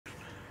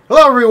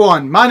Hello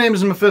everyone, my name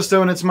is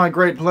Mephisto and it's my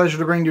great pleasure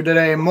to bring you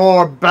today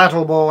more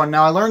Battleborn.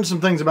 Now I learned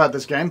some things about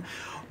this game.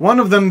 One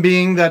of them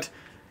being that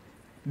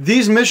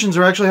these missions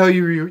are actually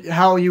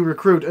how you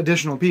recruit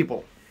additional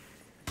people.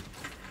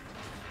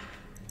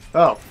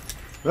 Oh.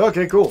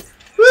 Okay, cool.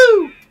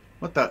 Woo!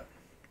 What the?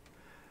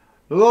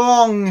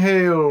 Long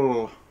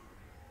hail.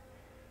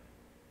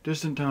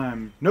 Distant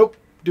time. Nope.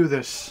 Do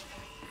this.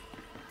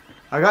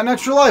 I got an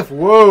extra life.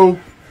 Whoa.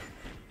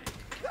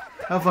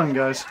 Have fun,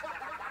 guys.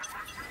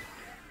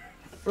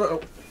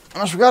 Uh-oh. I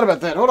almost forgot about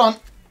that. Hold on.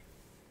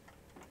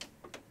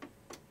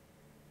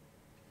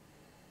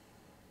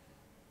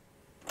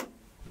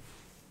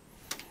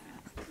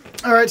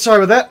 Alright,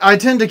 sorry about that. I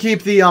tend to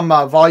keep the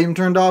volume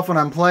turned off when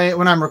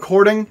I'm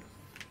recording,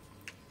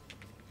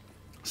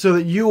 so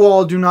that you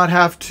all do not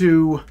have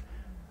to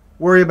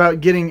worry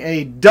about getting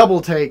a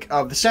double take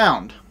of the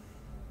sound.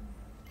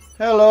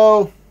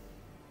 Hello.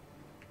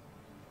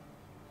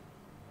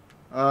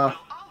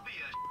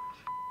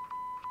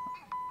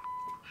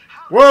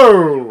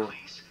 Whoa.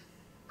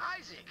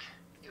 Isaac,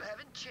 you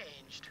haven't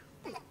changed.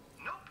 Nope,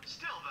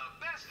 still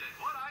the best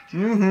at what I do.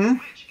 Mm-hmm.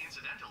 Which,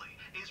 incidentally,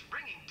 is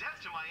bringing death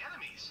to my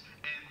enemies.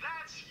 And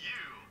that's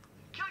you.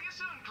 Kill you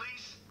soon,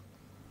 please.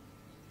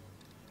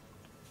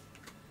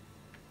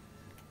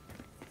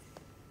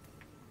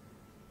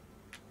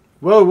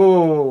 Whoa, whoa,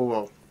 whoa, whoa,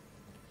 whoa.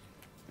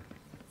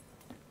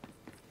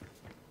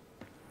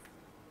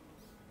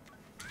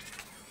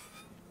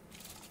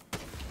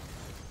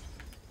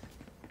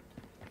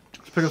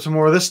 Let's pick up some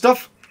more of this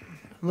stuff.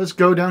 Let's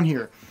go down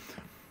here.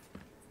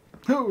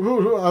 I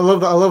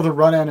love the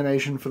run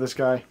animation for this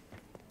guy.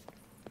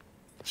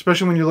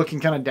 Especially when you're looking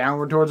kind of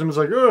downward towards him. It's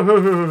like,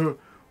 oh,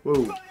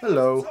 whoa,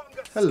 hello,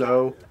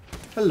 hello,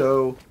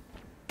 hello,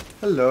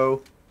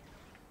 hello,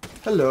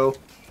 hello.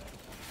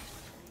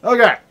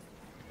 Okay.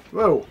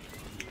 Whoa.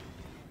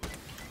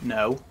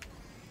 No.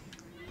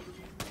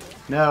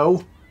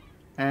 No.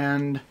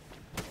 And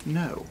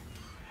no.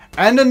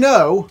 And a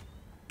no.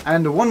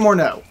 And one more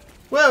no.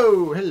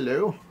 Whoa,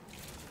 hello.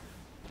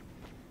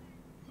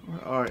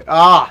 Alright.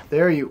 Ah,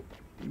 there you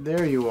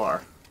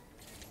are.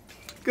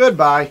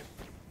 Goodbye.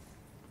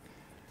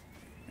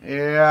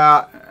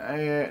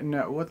 Yeah,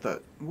 no,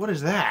 what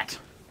is that?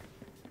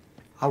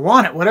 I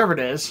want it, whatever it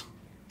is.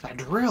 It's a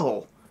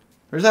drill.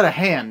 Or is that a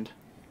hand?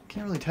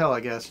 Can't really tell, I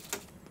guess.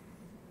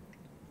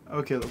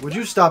 Okay, would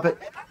you stop it?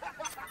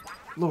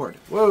 Lord.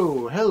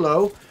 Whoa,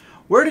 hello.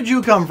 Where did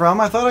you come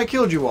from? I thought I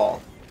killed you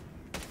all.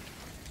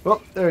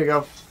 Oh, there you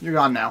go. You're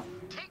gone now.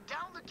 Take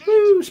down the gate.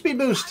 Woo, speed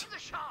boost. Find the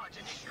shards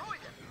and destroy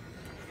them.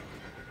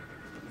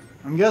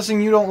 I'm guessing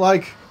you don't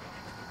like...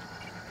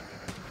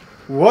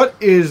 What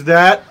is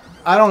that?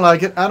 I don't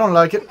like it. I don't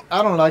like it.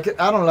 I don't like it.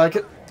 I don't like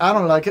it. I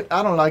don't like it.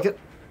 I don't like it.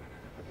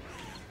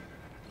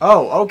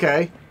 Oh,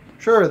 okay.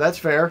 Sure, that's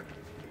fair.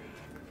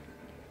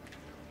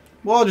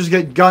 We'll all just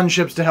get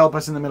gunships to help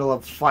us in the middle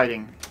of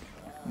fighting.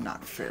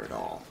 Not fair at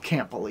all.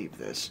 Can't believe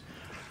this.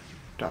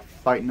 To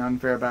fight an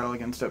unfair battle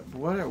against it.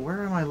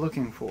 Where am I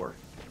looking for?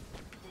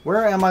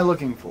 Where am I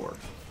looking for?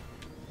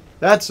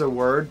 That's a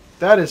word.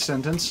 That is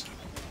sentence.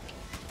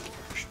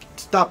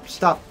 Stop,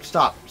 stop,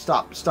 stop,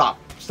 stop, stop.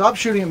 Stop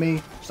shooting at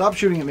me. Stop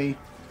shooting at me.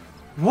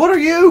 What are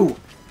you?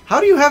 How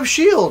do you have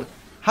shield?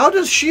 How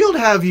does shield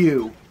have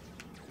you?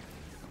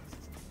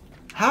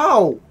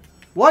 How?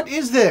 What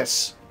is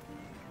this?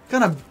 What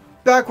kind of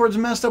backwards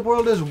messed up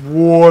world is?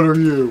 What are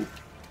you?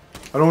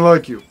 I don't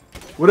like you.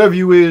 Whatever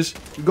you is,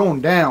 you're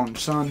going down,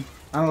 son.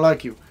 I don't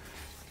like you.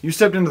 You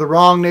stepped into the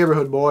wrong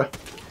neighborhood, boy.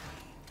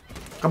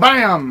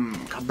 Kabam!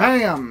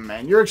 Kabam!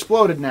 And you're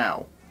exploded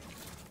now.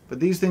 But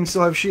these things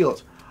still have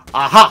shields.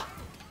 Aha!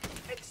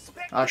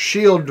 A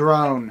shield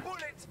drone.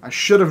 I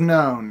should have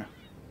known.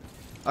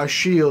 A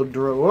shield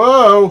drone.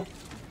 Whoa!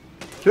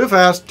 Too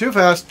fast, too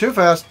fast, too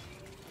fast.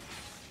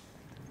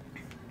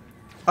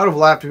 I would have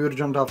laughed if you would have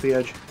jumped off the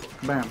edge.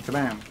 Kabam,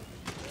 kabam.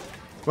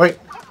 Wait.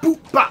 Boop,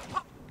 bop.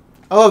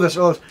 I love this.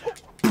 I love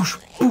this. Boosh,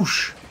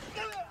 boosh.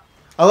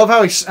 I love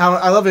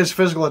I love his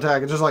physical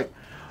attack. It's just like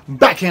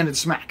backhanded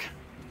smack.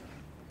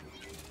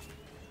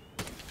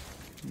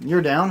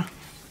 You're down.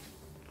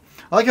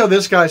 I like how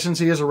this guy, since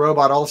he is a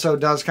robot, also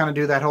does kind of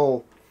do that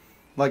whole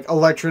like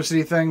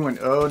electricity thing when...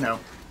 Oh, no.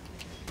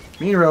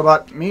 Mean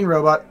robot. Mean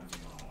robot.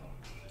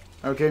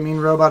 Okay, mean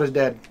robot is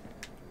dead.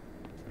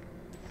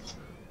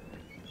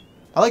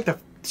 I like the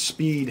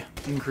speed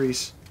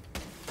increase.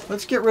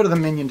 Let's get rid of the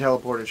minion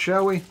teleporters,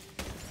 shall we?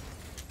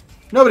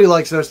 Nobody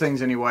likes those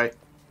things anyway.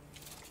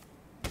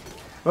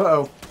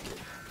 Uh-oh.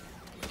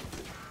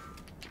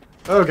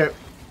 Okay.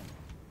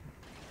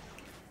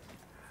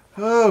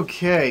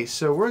 Okay,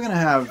 so we're gonna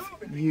have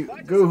you...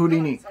 Go,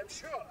 Houdini.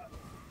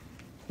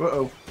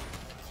 Uh-oh.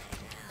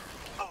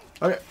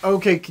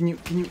 Okay, can you...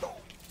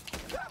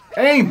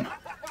 Aim!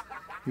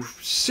 You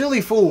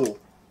silly fool.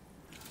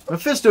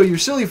 Mephisto, you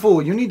silly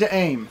fool. You need to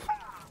aim.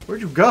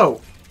 Where'd you go?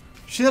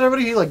 See that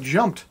already? He, like,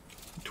 jumped.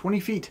 20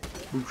 feet.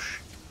 Boosh.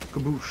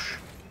 Kaboosh.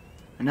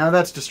 And now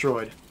that's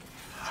destroyed.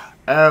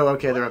 Oh,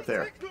 okay, they're up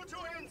there.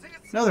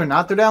 No, they're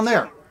not. They're down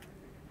there.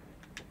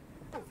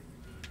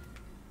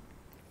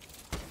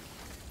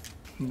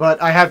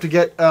 But I have to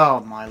get... Oh,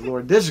 my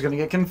lord. This is going to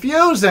get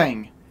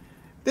confusing.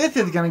 This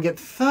is going to get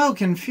so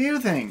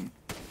confusing.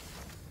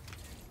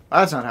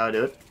 That's not how I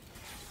do it.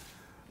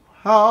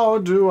 How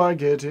do I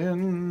get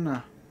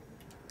in?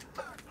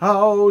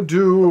 How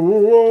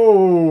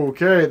do...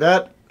 Okay,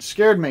 that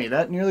scared me.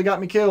 That nearly got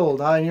me killed.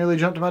 I nearly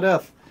jumped to my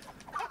death.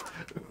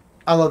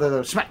 I love that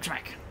though. Smack,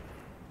 smack.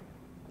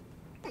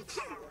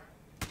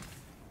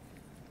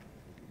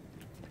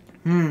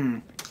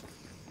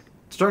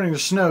 It's starting to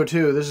snow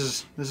too.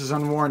 This is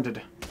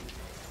unwarranted.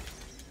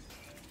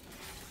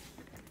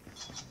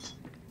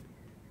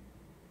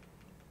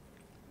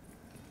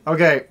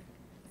 Okay.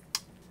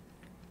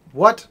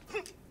 What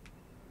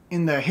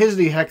in the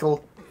hizdie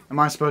heckle am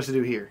I supposed to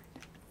do here?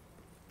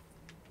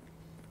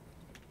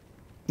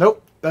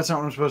 Nope, that's not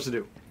what I'm supposed to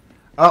do.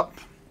 Up.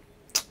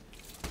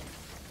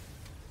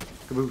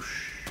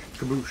 Kaboosh.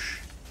 Kaboosh.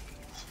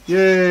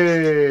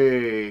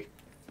 Yay!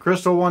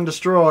 Crystal 1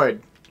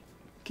 destroyed.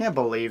 Can't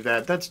believe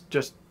that.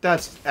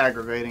 That's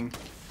aggravating.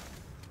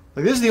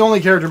 Like, this is the only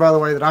character, by the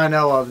way, that I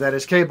know of that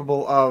is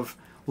capable of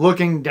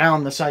looking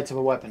down the sights of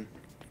a weapon.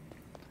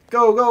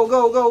 Go, go,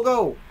 go, go,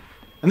 go!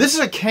 And this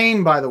is a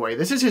cane, by the way.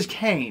 This is his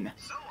cane.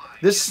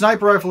 This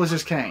sniper rifle is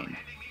his cane.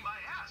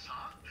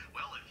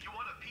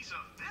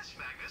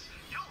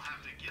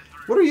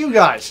 What are you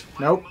guys?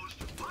 Nope.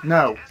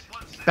 No.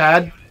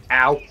 Bad.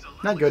 Ow.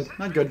 Not good.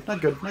 Not good. Not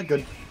good. Not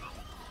good.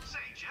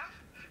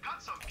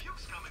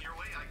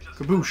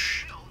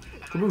 Kaboosh.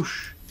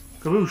 Kaboosh.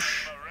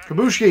 Kaboosh.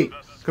 Kabushki.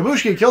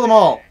 Kabushki. Kill them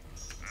all.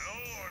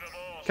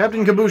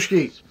 Captain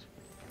Kabushki.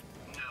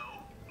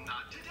 No,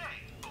 not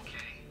today,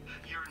 okay?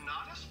 You're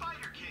not a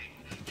Spider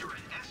King. You're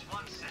an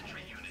S1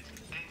 Sentry unit,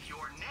 and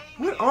your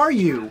name What are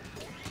you?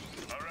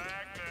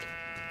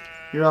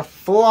 You're a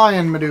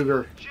flying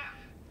Madougar. Jeff,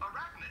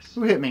 Arachnus.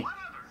 Who hit me?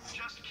 Whatever.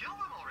 Just kill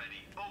them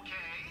already,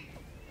 okay?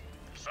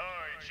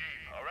 Sorry,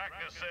 Chief.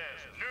 Arachnus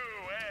says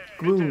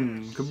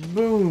Kaboom.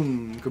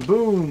 Kaboom.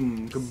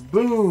 Kaboom.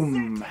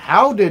 Kaboom.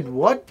 How did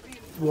what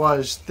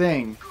was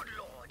thing? Good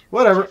lord.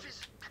 Whatever. Jeff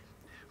is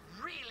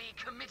really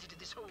committed to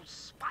this whole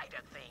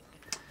spider thing.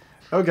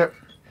 Okay.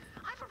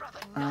 I've a rather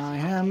I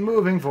nutty am idea.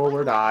 moving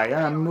forward. I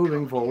am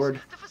moving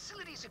forward. The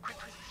facility's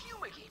equipped with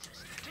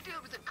fumigators to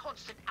deal with the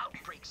constant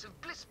outbreaks of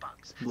bliss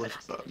bugs. Bliss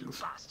The nasty little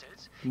bugs.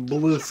 bastards.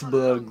 Bliss Give Jeff a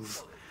bugs.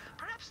 lungful.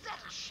 Perhaps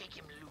that'll shake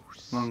him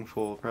loose.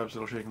 Lungful. Perhaps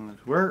it'll shake him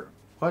loose. Where?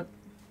 What?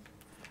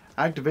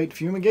 Activate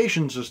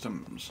fumigation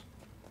systems.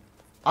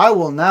 I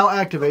will now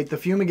activate the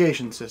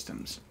fumigation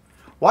systems.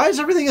 Why is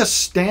everything a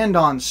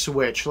stand-on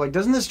switch? Like,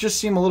 doesn't this just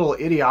seem a little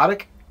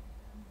idiotic?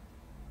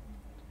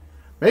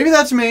 Maybe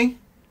that's me.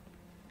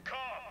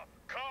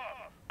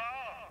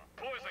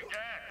 poison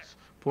gas.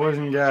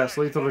 Poison gas,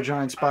 lethal to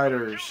giant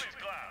spiders.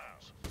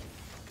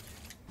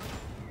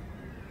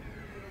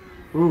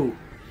 Ooh.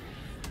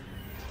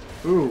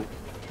 Ooh.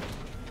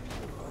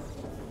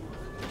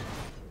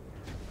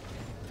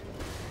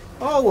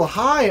 Oh, well,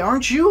 hi,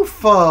 aren't you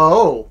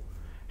foe?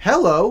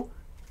 Hello,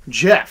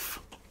 Jeff.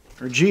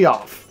 Or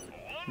Geoff.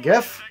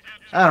 Geff?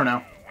 I don't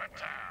know.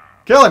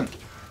 Kill him!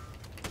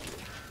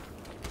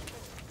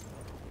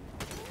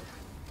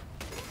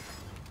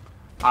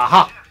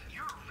 Aha!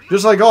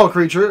 Just like all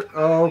creature.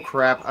 Oh,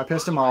 crap. I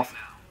pissed him off.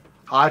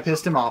 I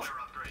pissed him off.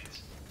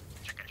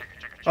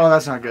 Oh,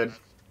 that's not good.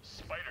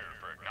 Spider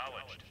for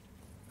acknowledged.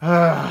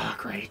 Ah,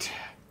 great.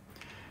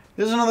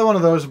 This is another one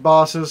of those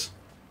bosses.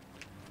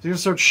 He's gonna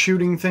start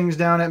shooting things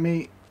down at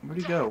me. Where'd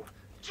he go?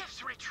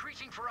 Jeff's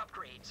retreating for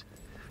upgrades.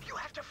 You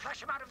have to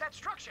flush him out of that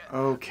structure.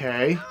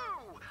 Okay.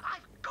 Oh,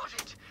 I've got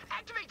it.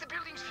 Activate the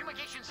building's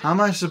fumigation system. How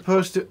am I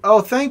supposed to...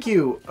 Oh, thank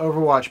you,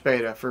 Overwatch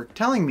Beta, for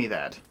telling me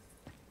that.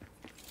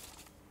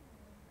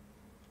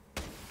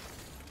 I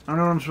don't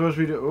know what I'm supposed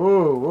to be doing.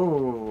 Whoa, whoa, whoa,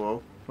 whoa,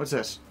 whoa. What's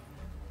this?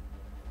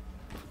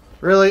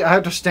 Really? I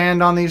have to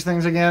stand on these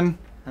things again?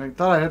 I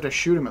thought I'd have to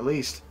shoot him at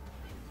least.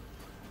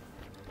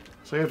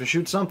 So I have to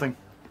shoot something.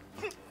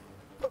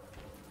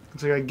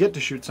 Looks like I get to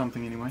shoot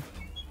something anyway.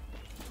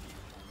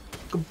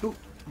 Kaboo.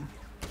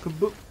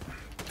 Kaboo.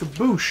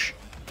 Kaboosh.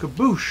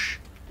 Kaboosh.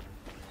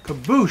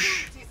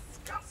 Kaboosh.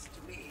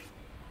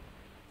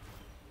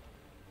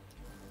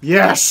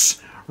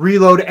 Yes!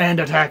 Reload and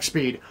attack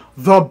speed.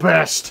 The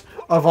best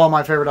of all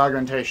my favorite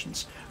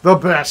augmentations. The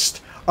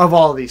best of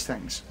all these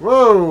things.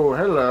 Whoa,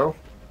 hello.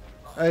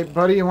 Hey,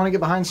 buddy, you want to get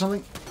behind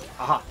something?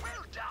 Aha.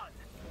 Well done.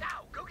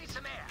 Now, go get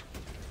some air.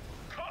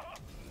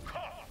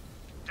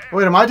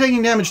 Wait, am I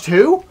taking damage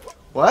too?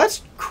 Well,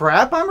 that's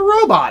crap. I'm a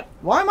robot.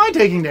 Why am I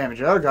taking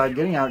damage? Oh, God.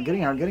 Getting out,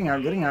 getting out, getting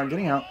out, getting out,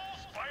 getting out.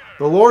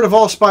 The Lord of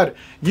all Spider.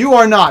 You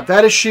are not.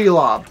 That is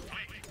Shelob.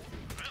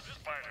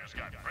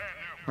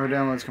 Our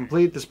download's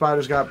complete. The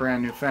spider's got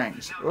brand new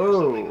fangs.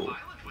 Oh.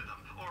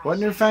 What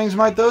new fangs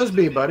might those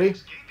be, buddy?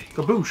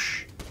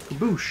 Kaboosh.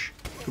 Kaboosh.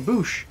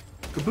 Kaboosh.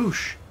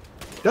 Kaboosh.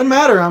 Doesn't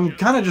matter. I'm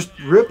kind of just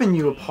ripping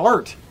you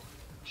apart.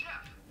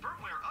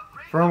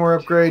 Firmware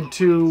upgrade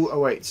to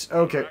awaits.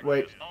 Okay,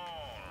 wait.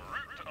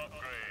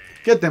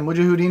 Get them, would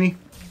you, Houdini?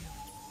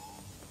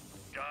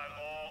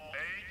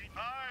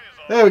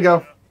 There we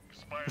go.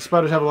 The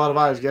spiders have a lot of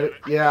eyes, get it?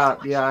 Yeah,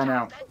 yeah, I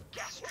know. That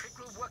gas trick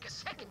will work a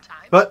second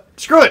time. But,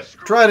 screw it!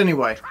 Try it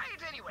anyway. Try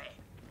it anyway.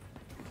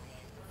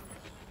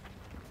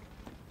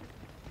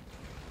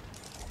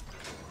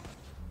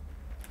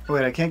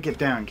 Wait, I can't get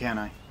down, can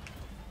I?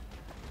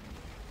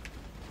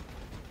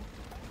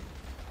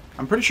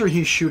 I'm pretty sure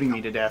he's shooting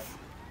me to death.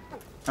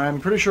 I'm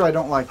pretty sure I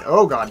don't like...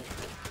 Oh, God.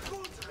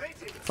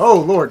 Oh,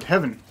 Lord.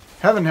 Heaven.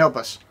 Heaven help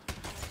us.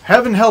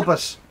 Heaven help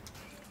us.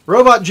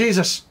 Robot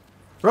Jesus.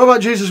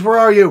 Robot Jesus, where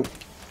are you?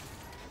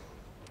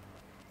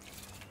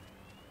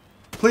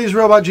 Please,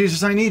 Robot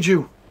Jesus, I need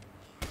you.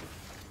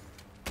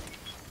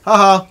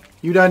 Haha.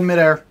 You died in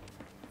midair.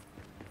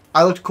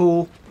 I looked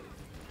cool.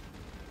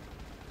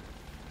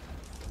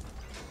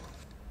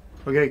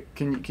 Okay,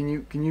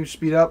 can you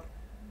speed up?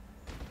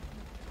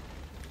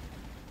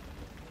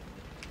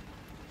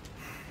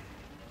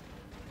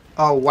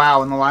 Oh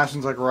wow, and the last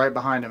one's like right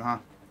behind him, huh?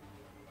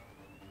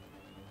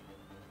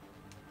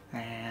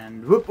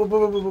 And whoop whoop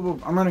whoop whoop whoop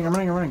whoop. I'm running. I'm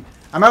outie.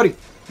 I'm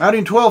outie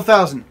in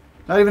 12,000.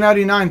 Not even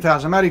outie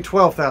 9,000. I'm outie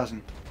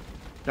 12,000.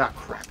 Ah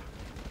crap.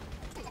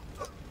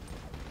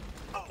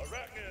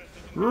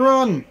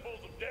 Run!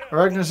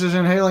 Arachnus is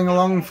inhaling a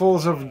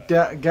lungfuls of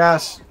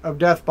gas of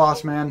death,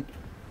 boss man.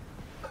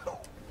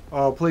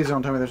 Oh, please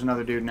don't tell me there's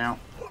another dude now.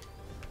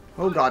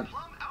 Oh god.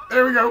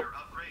 There we go.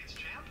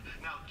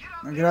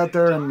 Now get out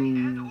there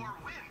and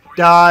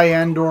die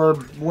and or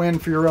win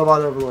for your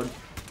robot overlord.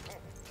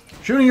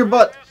 Shooting your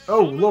butt.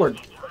 Oh, Lord.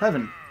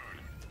 Heaven.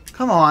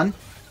 Come on.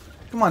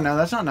 Come on now,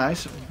 that's not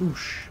nice.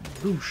 Boosh.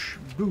 Boosh.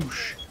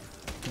 Boosh.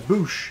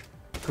 Boosh.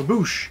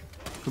 Kaboosh.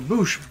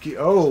 Kaboosh.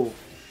 Oh.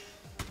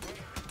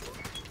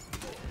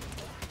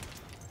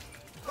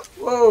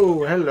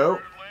 Whoa, hello.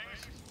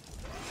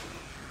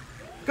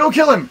 Go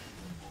kill him!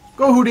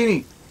 Go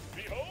Houdini!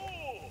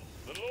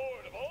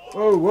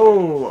 Whoa, whoa,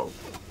 whoa, whoa.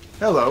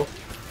 Hello.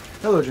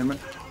 Hello, gentlemen.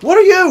 What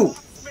are you?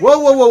 Whoa,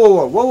 whoa, whoa, whoa,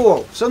 whoa, whoa,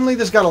 whoa. Suddenly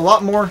this got a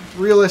lot more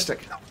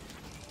realistic.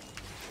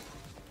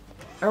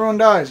 Everyone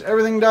dies.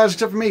 Everything dies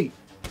except for me.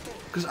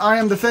 Because I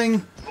am the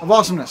thing of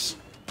awesomeness.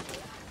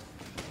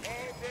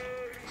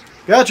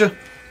 Gotcha.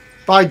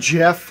 Bye,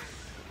 Jeff.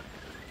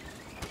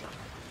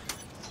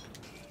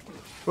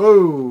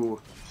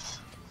 Whoa.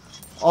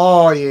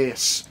 Oh,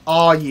 yes.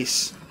 Oh,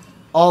 yes.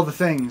 All the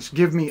things.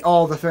 Give me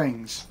all the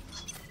things.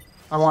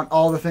 I want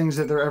all the things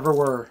that there ever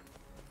were.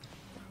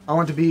 I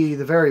want to be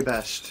the very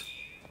best.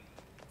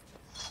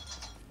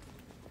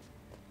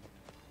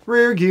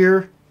 Rear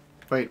gear.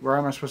 Wait, where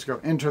am I supposed to go?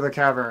 Enter the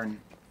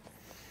cavern.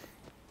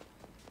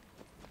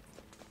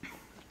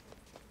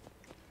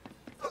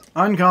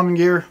 Uncommon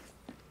gear.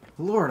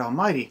 Lord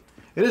almighty.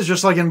 It is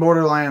just like in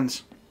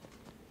Borderlands.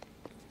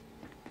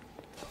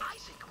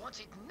 Isaac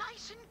wants it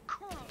nice and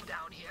cool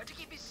down here to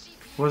keep his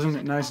CPUs. Wasn't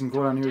it nice and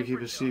cool down here to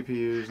keep his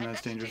CPUs, and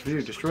that's dangerous for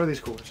you. Destroy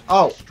these coolers.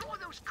 Oh! Destroy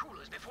those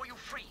coolers before you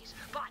freeze,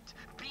 but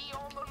be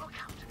on the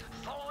lookout.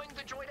 Following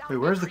the droid out Wait,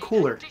 where's the may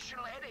create cooler?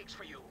 additional headaches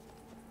for you.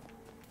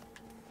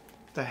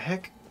 The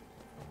heck?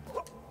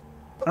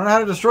 I don't know how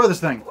to destroy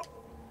this thing.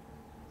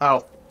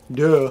 Oh.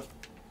 Duh.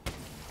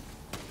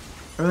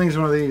 Everything's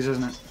one of these,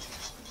 isn't it?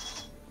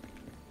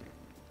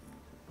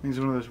 Everything's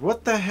one of those.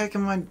 What the heck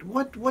am I...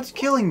 What's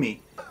killing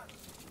me?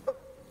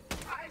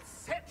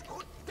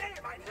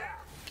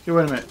 Okay,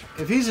 wait a minute.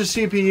 If he's a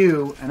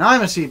CPU, and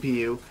I'm a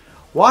CPU,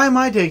 why am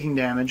I taking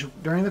damage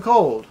during the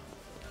cold?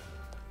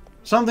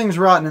 Something's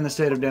rotten in the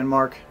state of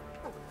Denmark.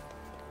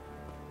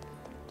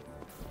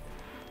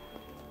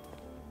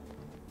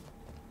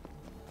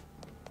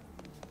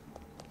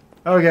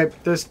 Okay,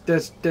 this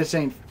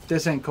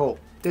ain't cold.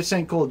 This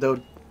ain't cold,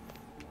 dude.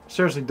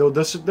 Seriously, dude,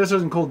 this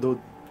isn't cold,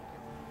 dude.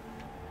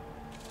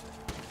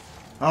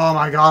 Oh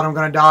my god, I'm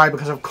gonna die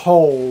because of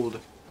cold.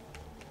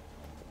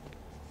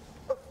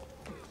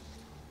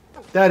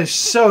 That is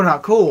so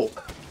not cool.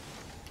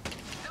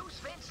 Those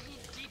vents lead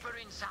deeper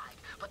inside,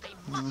 but they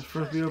Let's must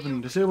first be be open.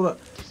 Disable that.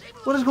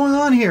 What is going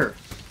on here?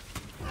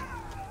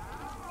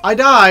 I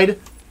died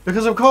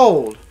because of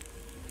cold.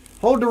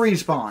 Hold to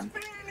respawn.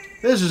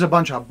 This is a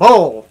bunch of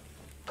bull.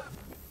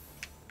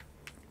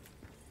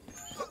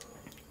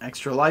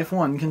 Extra life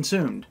 1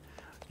 consumed.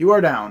 You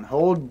are down.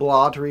 Hold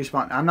blah to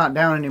respawn. I'm not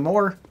down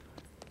anymore.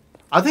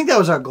 I think that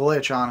was a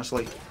glitch,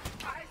 honestly.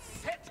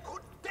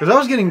 Because I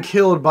was getting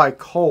killed by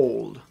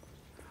cold.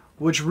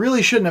 Which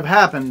really shouldn't have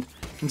happened,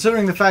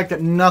 considering the fact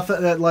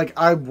that like,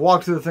 I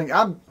walked through the thing.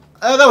 That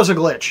was a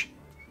glitch.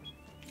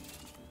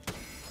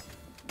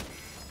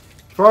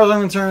 As far as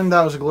I'm concerned,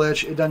 that was a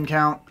glitch. It doesn't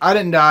count. I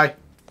didn't die.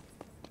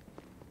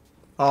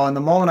 Oh, and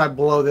the moment I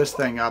blow this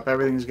thing up,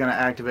 everything's going to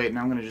activate, and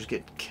I'm going to just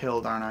get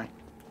killed, aren't I?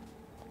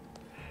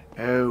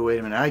 Oh, wait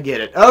a minute. I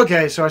get it.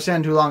 Okay, so I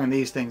stand too long in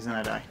these things, and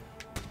I die.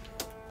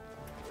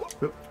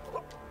 Oop.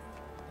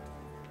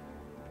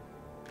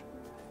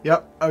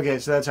 Yep. Okay,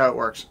 so that's how it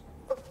works.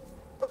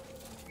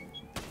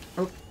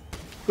 Oh.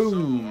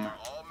 Boom.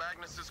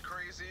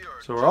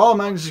 So are all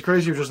Magnus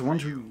crazy, or just the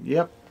ones who...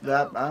 Yep,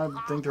 that... I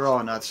think they're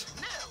all nuts.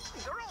 No,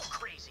 they're all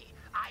crazy.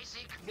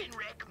 Isaac,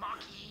 Minrek,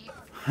 Maki.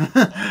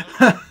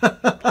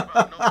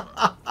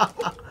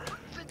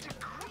 The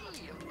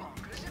degree of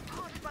bonkers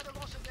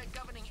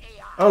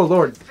Oh,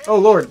 Lord. Oh,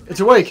 Lord. It's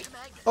awake.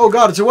 Oh,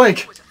 God, it's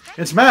awake.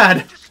 It's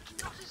mad.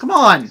 Come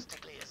on. As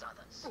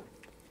others.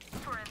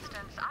 For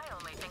instance, I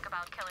only think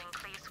about killing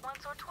Cleese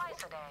once or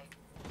twice a day.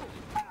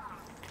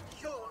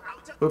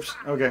 Oops.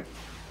 Okay.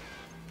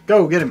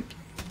 Go. Get him.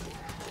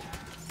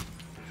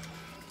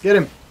 Get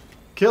him.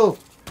 Kill.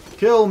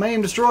 Kill,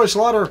 maim, destroy,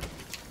 slaughter.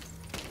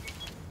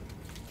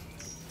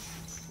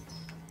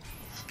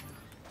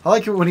 I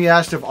like it when he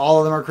asked if all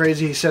of them are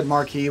crazy. He said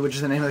Marquis, which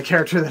is the name of the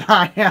character that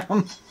I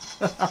am.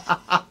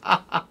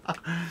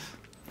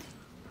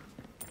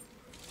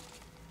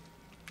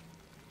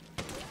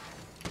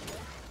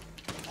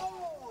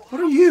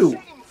 What are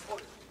you?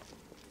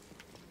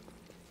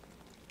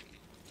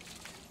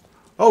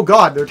 Oh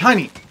God, they're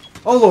tiny.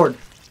 Oh Lord.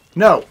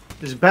 No.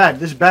 This is bad.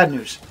 This is bad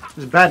news.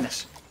 This is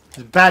badness. This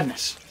is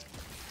badness.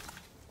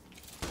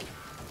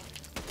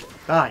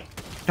 Die.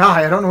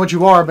 Die. I don't know what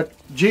you are, but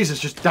Jesus,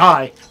 just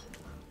die.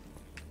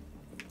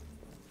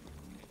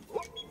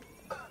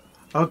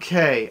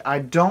 Okay, I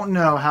don't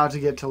know how to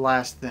get to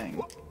last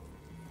thing.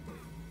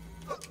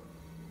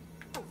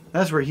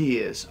 That's where he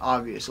is,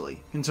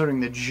 obviously,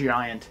 considering the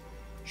giant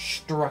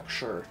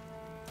structure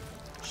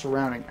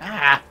surrounding...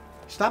 Ah!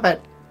 Stop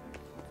it!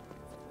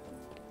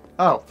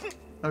 Oh.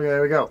 Okay,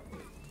 there we go.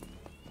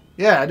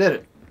 Yeah, I did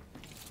it.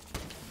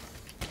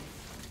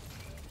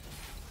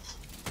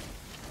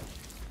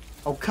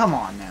 Oh, come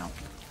on now.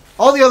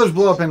 All the others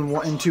blow up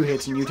in 2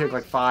 hits, and you take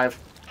like 5.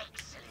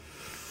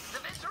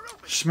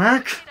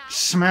 Smack,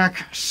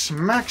 smack,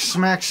 smack,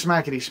 smack,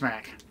 smackety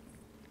smack.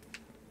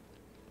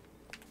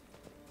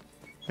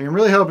 I'm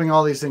really hoping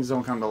all these things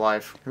don't come to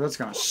life. That's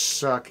gonna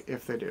suck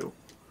if they do.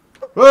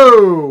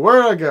 Whoa!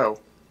 Where did I go?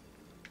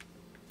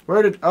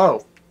 Where did...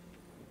 Oh.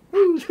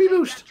 Woo, speed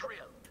boost.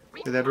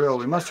 Do that drill.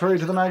 We must hurry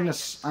to the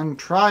Magnus. I'm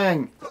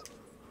trying.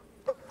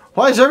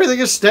 Why is everything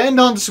a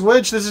stand-on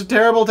switch? This is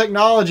terrible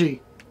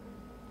technology.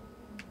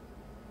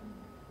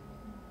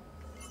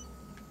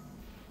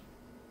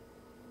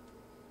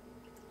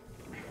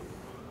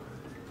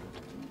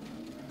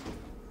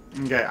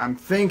 Okay, I'm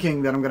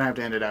thinking that I'm gonna have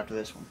to end it after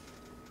this one.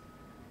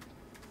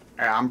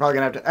 Yeah, I'm probably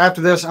gonna have to.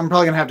 After this, I'm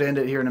probably gonna have to end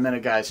it here in a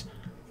minute, guys.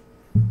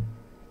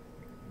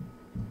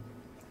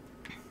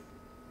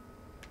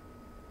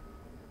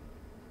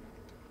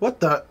 What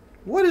the?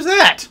 What is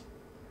that?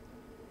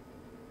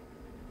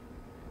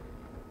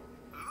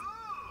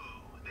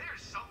 Ooh,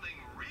 there's something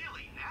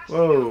really nasty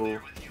Whoa. out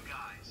there with you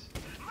guys.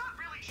 Not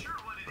really sure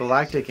what it is,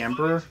 Galactic but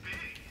Emperor? it's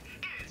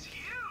big, it's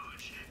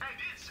huge, and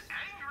it's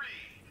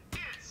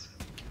angry. It's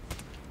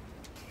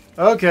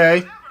Okay.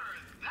 whatever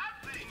that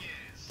thing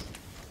is.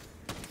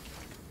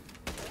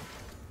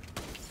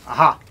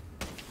 Aha.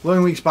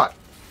 Glowing weak spot.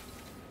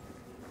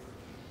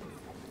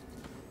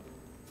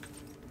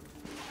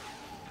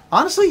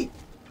 Honestly,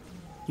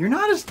 you're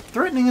not as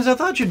threatening as I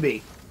thought you'd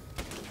be.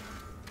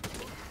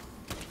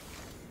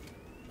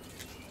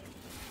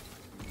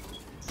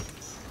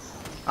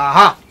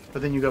 Aha!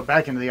 But then you go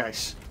back into the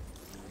ice.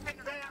 And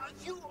where are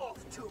you off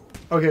to?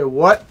 Okay,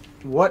 what?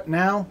 What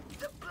now?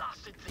 The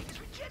blasted thing is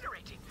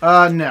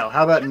regenerating. No.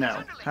 How about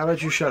no? How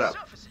about you shut up?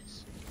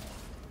 Surfaces.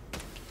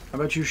 How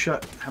about you shut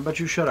up? How about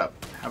you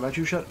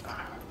shut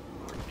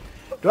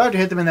up? Do I have to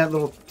hit them in that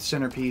little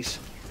centerpiece?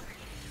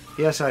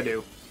 Yes, I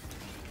do.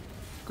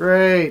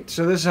 Great.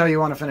 So this is how you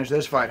want to finish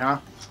this fight, huh?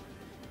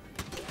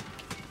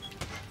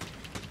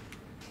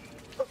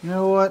 You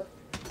know what?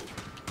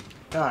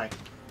 Die.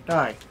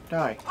 Die.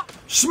 Die.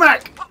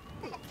 Smack!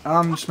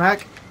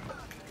 Smack.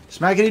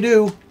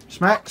 Smackity-doo.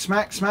 Smack,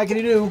 smack,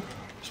 smackity-doo.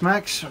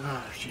 Smacks.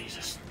 Oh,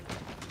 Jesus.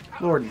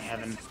 Lord in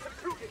heaven.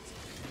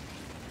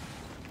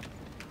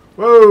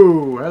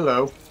 Whoa!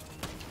 Hello.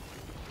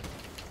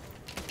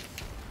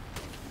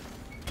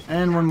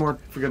 And one more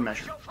for good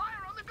measure. Show fire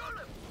on the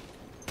golem.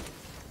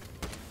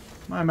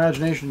 My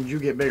imagination, you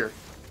get bigger.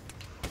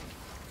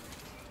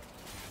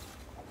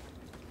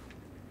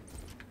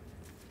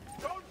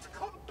 Don't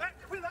come back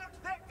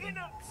without their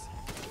innards!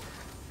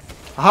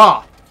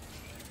 Aha!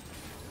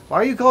 Why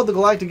are you called the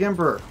Galactic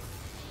Emperor?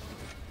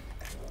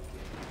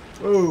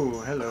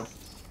 Whoa, hello.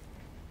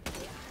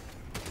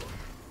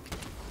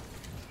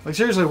 Like,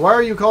 seriously, why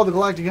are you called the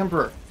Galactic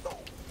Emperor?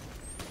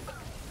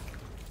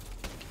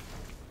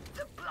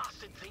 The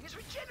blasted thing is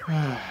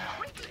regenerating.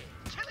 Quickly,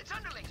 kill its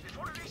underlings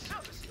before it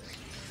resurfaces.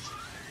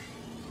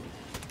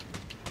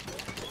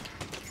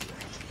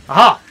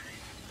 Aha!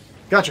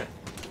 Gotcha.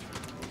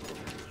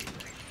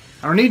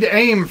 I don't need to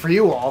aim for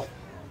you all.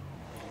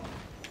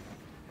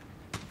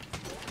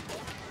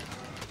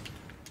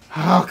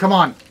 Oh, come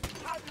on.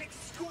 Public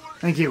school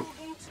Thank you.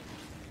 students!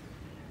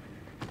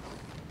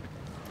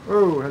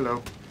 Oh,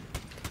 hello.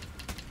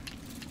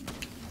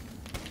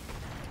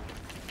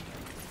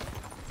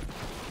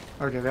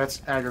 Okay,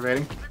 that's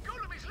aggravating. The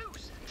golem is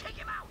loose. Take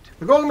him out.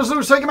 The golem is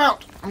loose. Take him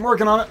out. I'm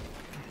working on it.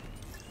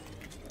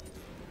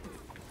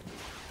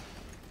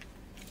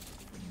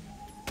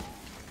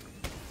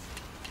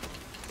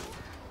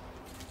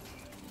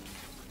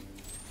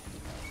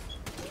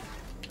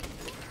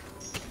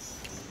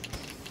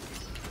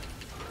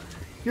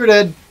 You're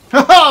dead.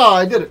 Haha!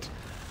 I did it.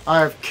 I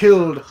have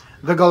killed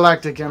the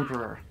Galactic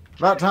Emperor.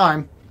 About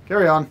time.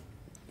 Carry on.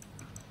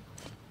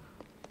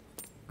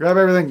 Grab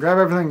everything,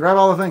 grab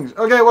all the things.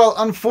 Okay, well,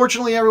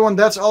 unfortunately, everyone,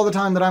 that's all the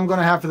time that I'm going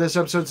to have for this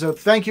episode, so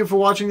thank you for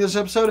watching this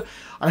episode.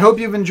 I hope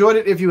you've enjoyed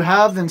it. If you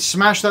have, then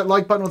smash that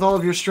like button with all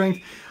of your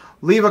strength.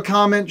 Leave a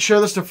comment, share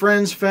this to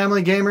friends,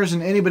 family, gamers,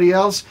 and anybody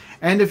else.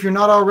 And if you're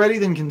not already,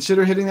 then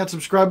consider hitting that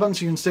subscribe button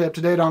so you can stay up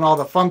to date on all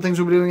the fun things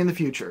we'll be doing in the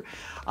future.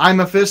 I'm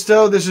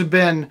Mephisto. This has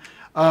been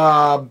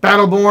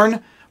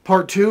Battleborn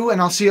Part 2, and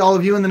I'll see all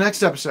of you in the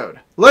next episode.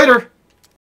 Later!